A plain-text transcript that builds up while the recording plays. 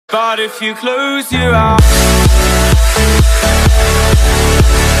But if you close your eyes.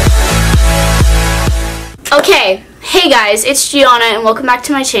 Okay, hey guys, it's Gianna and welcome back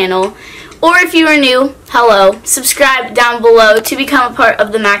to my channel. Or if you are new, hello. Subscribe down below to become a part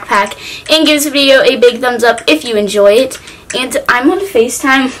of the Mac Pack and give this video a big thumbs up if you enjoy it. And I'm on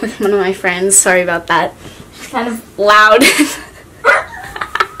FaceTime with one of my friends. Sorry about that. It's kind of loud.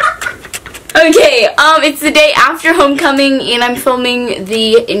 Okay, it's the day after homecoming and I'm filming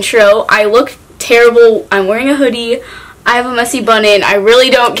the intro. I look terrible. I'm wearing a hoodie. I have a messy bun in. I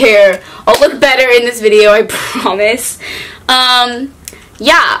really don't care. I'll look better in this video, I promise.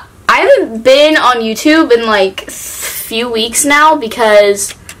 Yeah, I haven't been on YouTube in like a few weeks now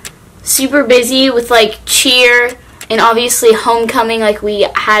because super busy with like cheer and obviously homecoming. Like we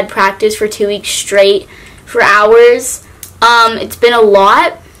had practice for 2 weeks straight for hours. It's been a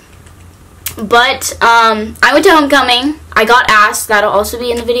lot. But I went to homecoming. I got asked. That'll also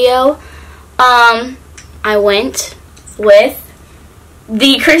be in the video. I went with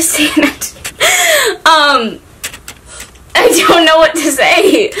the Christina. I don't know what to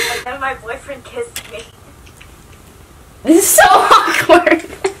say. And then my boyfriend kissed me. This is so awkward.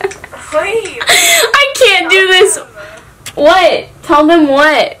 Please. I can't do this. What? Tell them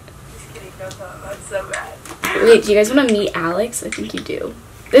what? Just kidding. Don't tell them. That's so bad. Wait, do you guys want to meet Alex? I think you do.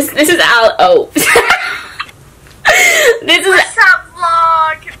 This is Alex. Oh. This is. What's up,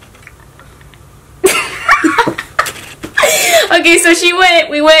 vlog? Okay, so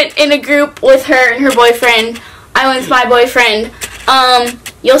we went in a group with her and her boyfriend. I went with my boyfriend.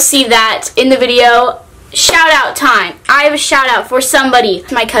 You'll see that in the video. Shout out time. I have a shout out for somebody.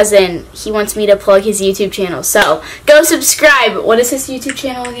 My cousin, he wants me to plug his YouTube channel. So go subscribe. What is his YouTube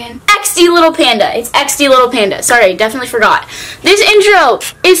channel again? XD Little Panda. It's XD Little Panda. Sorry, definitely forgot. This intro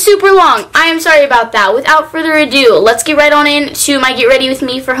is super long. I am sorry about that. Without further ado, let's get right on in to my Get Ready With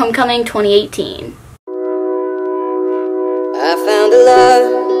Me for Homecoming 2018. I found a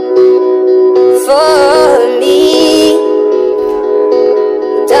love for me.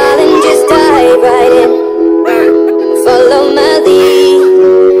 Darling, just dive right in. Follow my lead.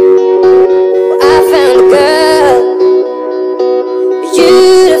 Well, I found a girl,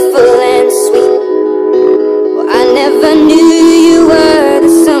 beautiful and sweet. Well, I never knew you were the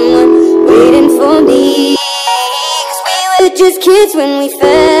someone waiting for me. 'Cause we were just kids when we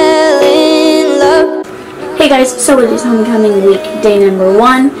fell in love. Hey guys, so it is homecoming week, day number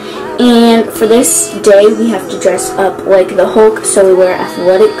 1, and for this day we have to dress up like the Hulk, so we wear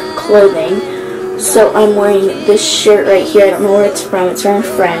athletic clothing. So I'm wearing this shirt right here. I don't know where it's from. It's from a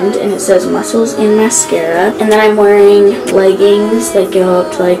friend, and it says muscles and mascara. And then I'm wearing leggings that go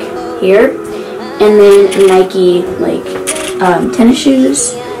up to like here, and then Nike like tennis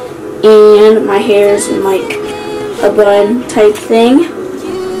shoes, and my hair is in like a bun type thing.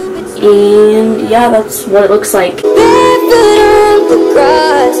 And yeah, that's what it looks like. Barefoot on the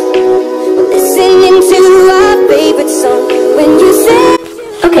grass, listening to our favorite song. When you say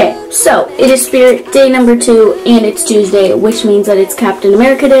okay, so it is Spirit Day number 2, and it's Tuesday, which means that it's Captain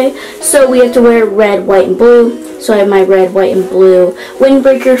America Day. So we have to wear red, white, and blue. So I have my red, white, and blue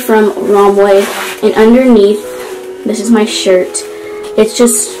windbreaker from Romway, and underneath, this is my shirt. It's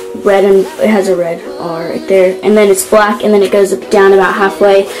just red, and it has a red R right there, and then it's black, and then it goes down about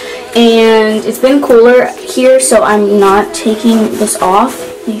halfway. And it's been cooler here, so I'm not taking this off.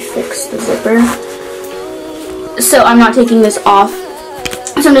 Let me fix the zipper. So I'm not taking this off.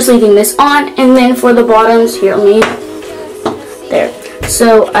 So I'm just leaving this on. And then for the bottoms, here, let me, there.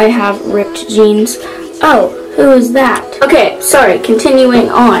 So I have ripped jeans. Oh, who is that? Okay, sorry, continuing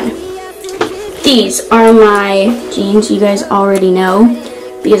on. These are my jeans, you guys already know,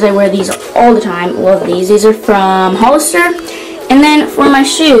 because I wear these all the time. Love these. These are from Hollister. And then for my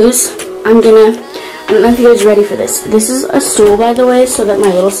shoes, I don't know if you guys are ready for this. This is a stool, by the way, so that my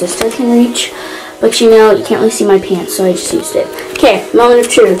little sister can reach. But you know, you can't really see my pants, so I just used it. Okay, moment of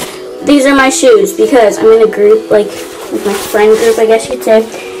truth. These are my shoes because I'm in a group, like my friend group, I guess you could say.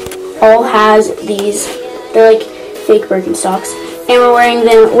 All has these. They're like fake Birkenstocks. And we're wearing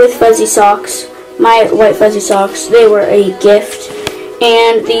them with fuzzy socks. My white fuzzy socks, they were a gift.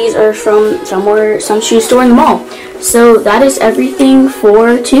 And these are from some shoe store in the mall. So that is everything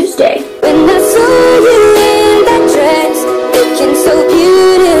for Tuesday. when I saw you in that dress, looking so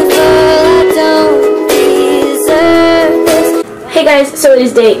beautiful, I don't deserve this. Hey guys, so it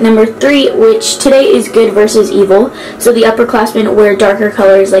is day number 3, which today is good versus evil. So the upperclassmen wear darker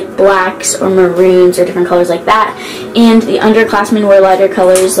colors like blacks or maroons or different colors like that. And the underclassmen wear lighter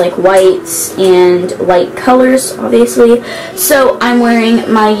colors like whites and light colors, obviously. So I'm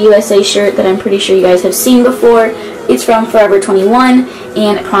wearing my USA shirt that I'm pretty sure you guys have seen before. It's from Forever 21,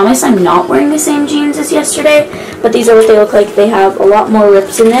 and I promise I'm not wearing the same jeans as yesterday, but these are what they look like. They have a lot more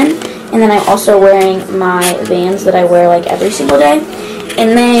rips in them, and then I'm also wearing my Vans that I wear like every single day.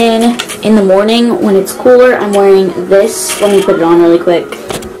 And then in the morning when it's cooler, I'm wearing this. Let me put it on really quick.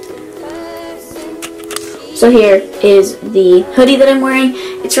 So here is the hoodie that I'm wearing.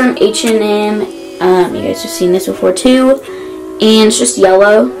 It's from H&M. You guys have seen this before too. And it's just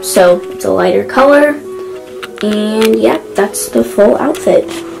yellow, so it's a lighter color. And yeah, that's the full outfit.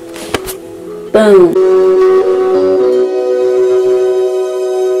 Boom.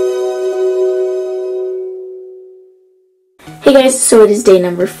 Hey guys, so it is day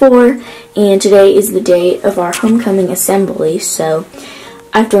number 4, and today is the day of our homecoming assembly. So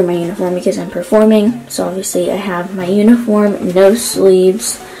I have to wear my uniform because I'm performing. So obviously I have my uniform, no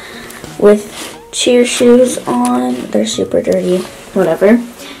sleeves, with cheer shoes on. They're super dirty, whatever.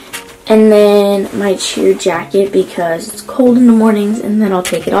 And then my cheer jacket because it's cold in the mornings, and then I'll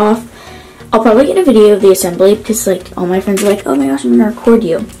take it off. I'll probably get a video of the assembly because like all my friends are like, oh my gosh, I'm gonna record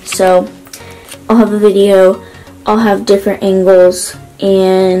you. So I'll have a video, I'll have different angles,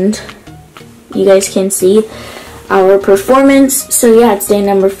 and you guys can see our performance. So yeah, it's day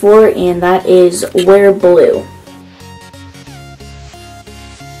number 4, and that is Wear Blue.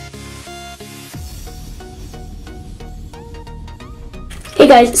 Hey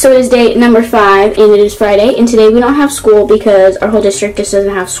guys, so it is day number 5, and it is Friday, and today we don't have school because our whole district just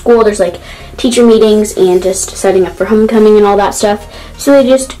doesn't have school. There's like teacher meetings and just setting up for homecoming and all that stuff. So they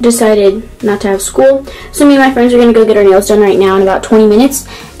just decided not to have school. So me and my friends are going to go get our nails done right now in about 20 minutes.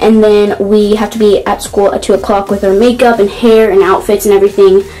 And then we have to be at school at 2 o'clock with our makeup and hair and outfits and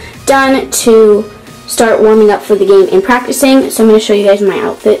everything done to start warming up for the game and practicing. So I'm going to show you guys my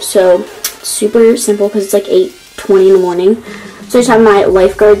outfit. So it's super simple because it's like 8:20 in the morning. So I just have my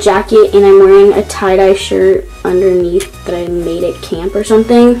lifeguard jacket, and I'm wearing a tie-dye shirt underneath that I made at camp or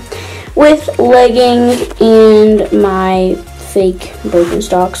something, with leggings and my fake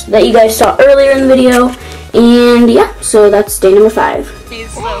Birkenstocks that you guys saw earlier in the video. And yeah, so that's day number 5.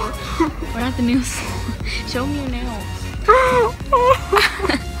 We're at the nails. Show me your nails.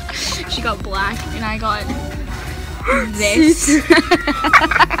 She got black and I got this. It's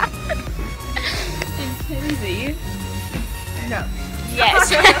crazy. No.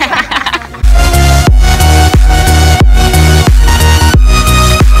 Yes.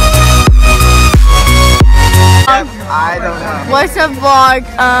 I don't know. What's up, vlog?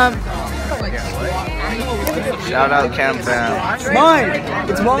 Shout out Camptown. It's mine.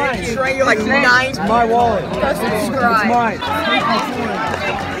 It's mine. You're like 9. It's my wallet. Go subscribe. It's mine.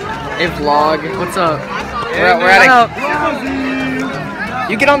 Hey vlog, what's up? We're at a...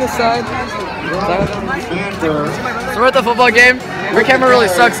 You get on the side. So we're at the football game. Our camera really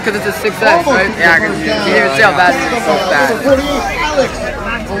sucks because it's a 6S, right? Yeah, because you can't even see how bad it is. So bad.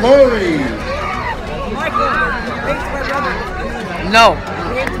 No.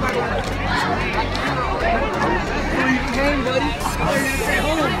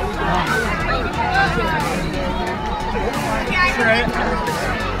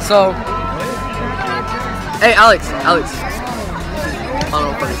 So, hey Alex.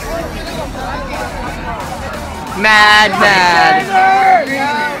 Mad.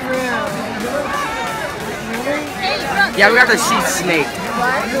 Yeah, we got the sheet snake.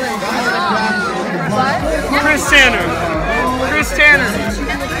 Chris Tanner.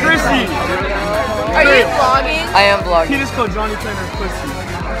 Chrissy. Are you vlogging? I am vlogging. He just called Johnny Tanner pussy. Who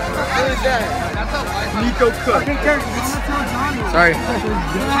is that? Nico Cook. Sorry.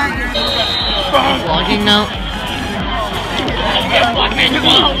 Vlogging now.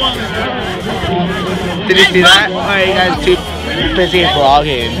 Did you see that? Why are you guys too busy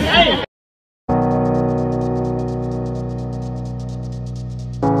vlogging?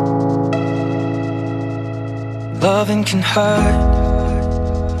 Loving can hurt.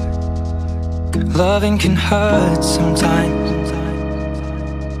 Loving can hurt sometimes,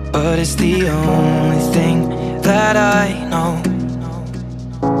 but it's the only thing that I know.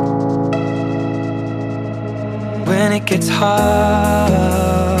 When it gets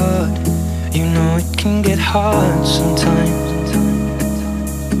hard, you know it can get hard sometimes.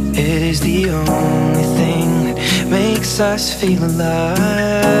 It is the only thing that makes us feel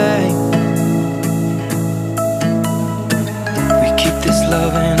alive. We keep this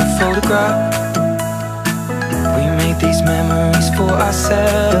love in a photograph. We make these memories for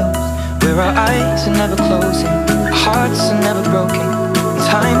ourselves, where our eyes are never closing, our hearts are never broken, and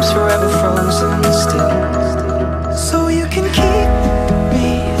time's forever frozen still. So you can keep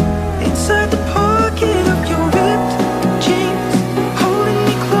me inside the pocket of your ripped jeans, holding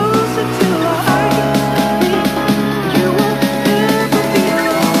me closer till our eyes meet.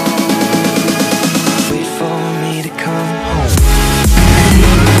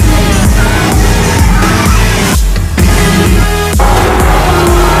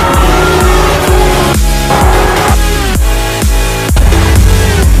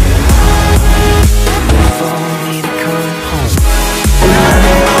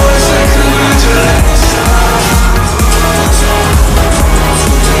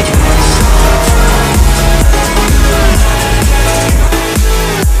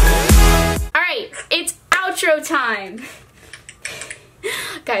 time.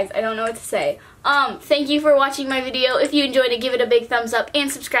 Guys, I don't know what to say. Thank you for watching my video. If you enjoyed it, give it a big thumbs up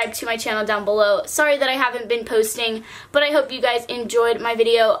and subscribe to my channel down below. Sorry that I haven't been posting, but I hope you guys enjoyed my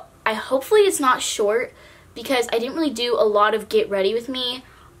video. Hopefully it's not short because I didn't really do a lot of get ready with me.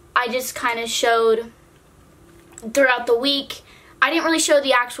 I just kind of showed throughout the week. I didn't really show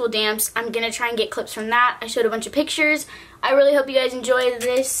the actual dance. I'm going to try and get clips from that. I showed a bunch of pictures. I really hope you guys enjoyed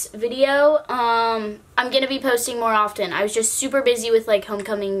this video. I'm going to be posting more often. I was just super busy with like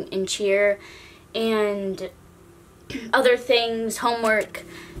homecoming and cheer and other things, homework.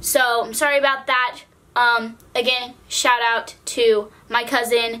 So I'm sorry about that. Again, shout out to my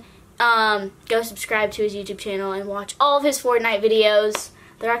cousin. Go subscribe to his YouTube channel and watch all of his Fortnite videos.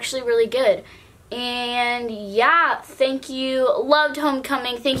 They're actually really good. And yeah, thank you. Loved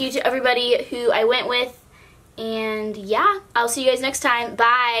homecoming. Thank you to everybody who I went with. And yeah, I'll see you guys next time.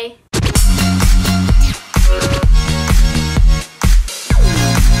 Bye.